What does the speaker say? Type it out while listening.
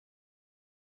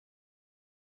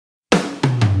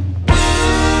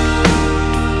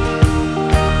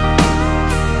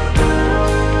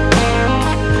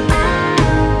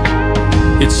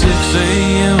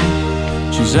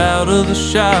she's out of the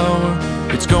shower.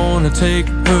 It's gonna take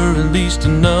her at least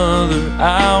another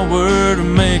hour to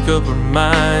make up her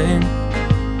mind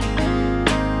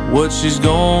what she's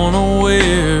gonna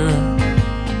wear,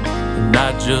 and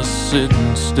not just sit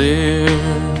and stare.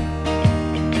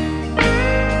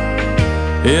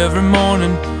 Every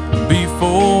morning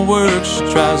before work she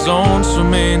tries on so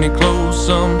many clothes,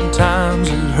 sometimes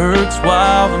it hurts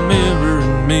while the mirror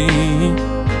and me,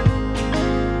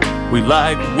 we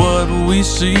like what we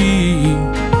see.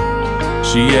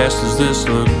 She asks, does this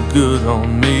look good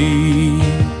on me?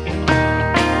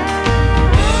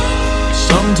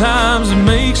 Sometimes it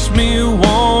makes me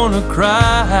wanna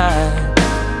cry.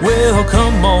 Well,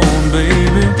 come on,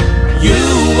 baby, you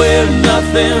wear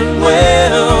nothing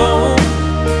well,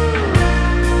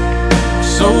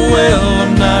 so well.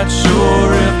 I'm not sure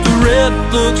if the red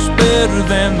looks better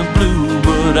than the blue,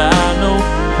 but I know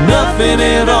nothing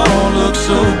at all looks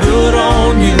so good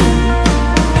on you.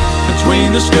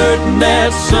 Between the skirt and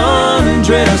that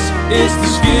sundress, it's the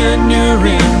skin you're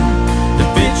in that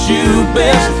fits you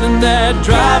best, and that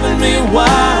driving me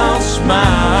wild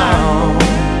smile.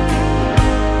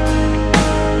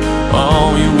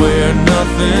 Oh, you wear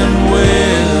nothing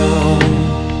well.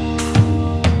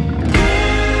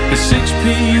 It's 6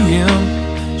 p.m.,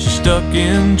 she's stuck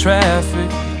in traffic,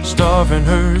 starving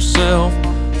herself,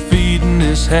 feeding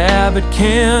this habit,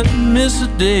 can't miss a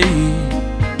day,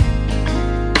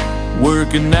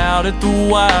 working out at the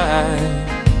Y.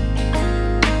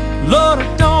 Lord,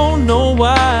 I don't know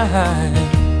why.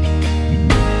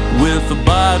 With a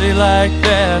body like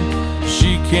that,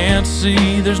 she can't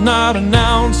see there's not an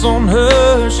ounce on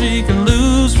her she can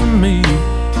lose from me.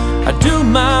 I do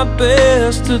my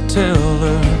best to tell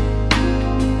her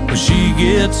when she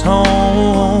gets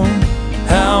home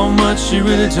how much she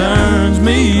really turns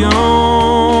me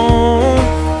on.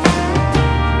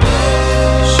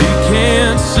 She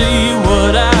can't see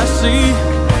what I see.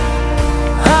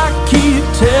 I keep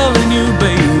telling you,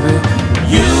 baby,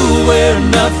 you wear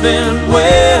nothing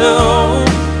well,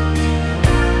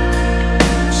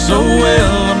 so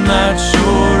well. I'm not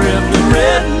sure if the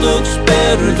red looks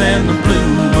better than the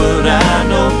blue, but I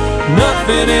know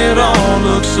nothing at all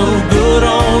looks so good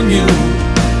on you.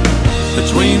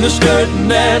 Between the skirt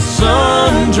and that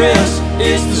sundress,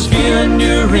 it's the skin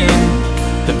you're in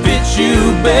that fits you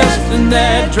best, and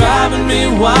that driving me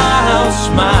wild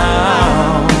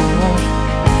smile.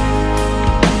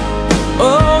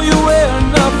 Oh, you wear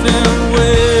nothing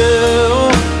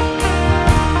well,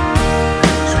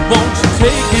 so won't you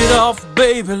take it off,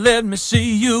 baby, let me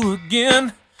see you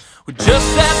again, with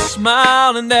just that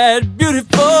smile and that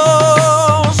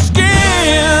beautiful skin.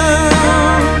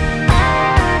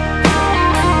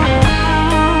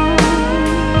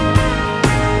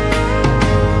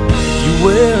 You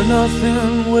wear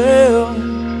nothing well,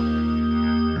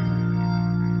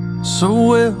 so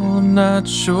well. I'm not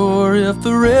sure if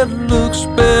the red looks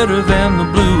better than the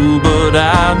blue, but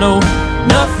I know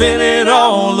nothing at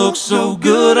all looks so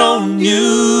good on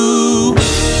you.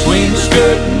 Between the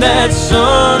skirt and that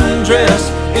sundress,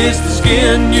 it's the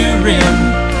skin you're in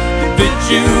that fits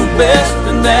you best,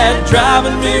 and that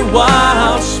driving me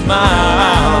wild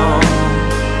smile.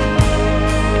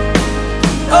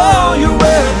 Oh, you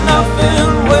wear nothing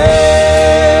well,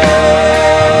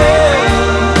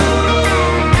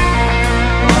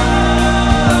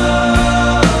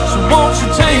 so won't you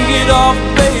take it off,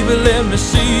 baby, let me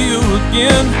see you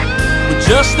again, with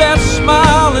just that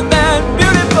smile and that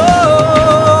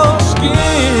beautiful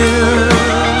skin.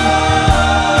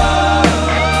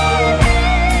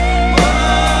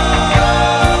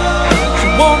 So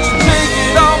won't you take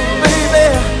it off,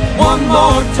 baby, one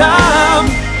more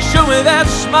time, show me that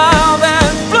smile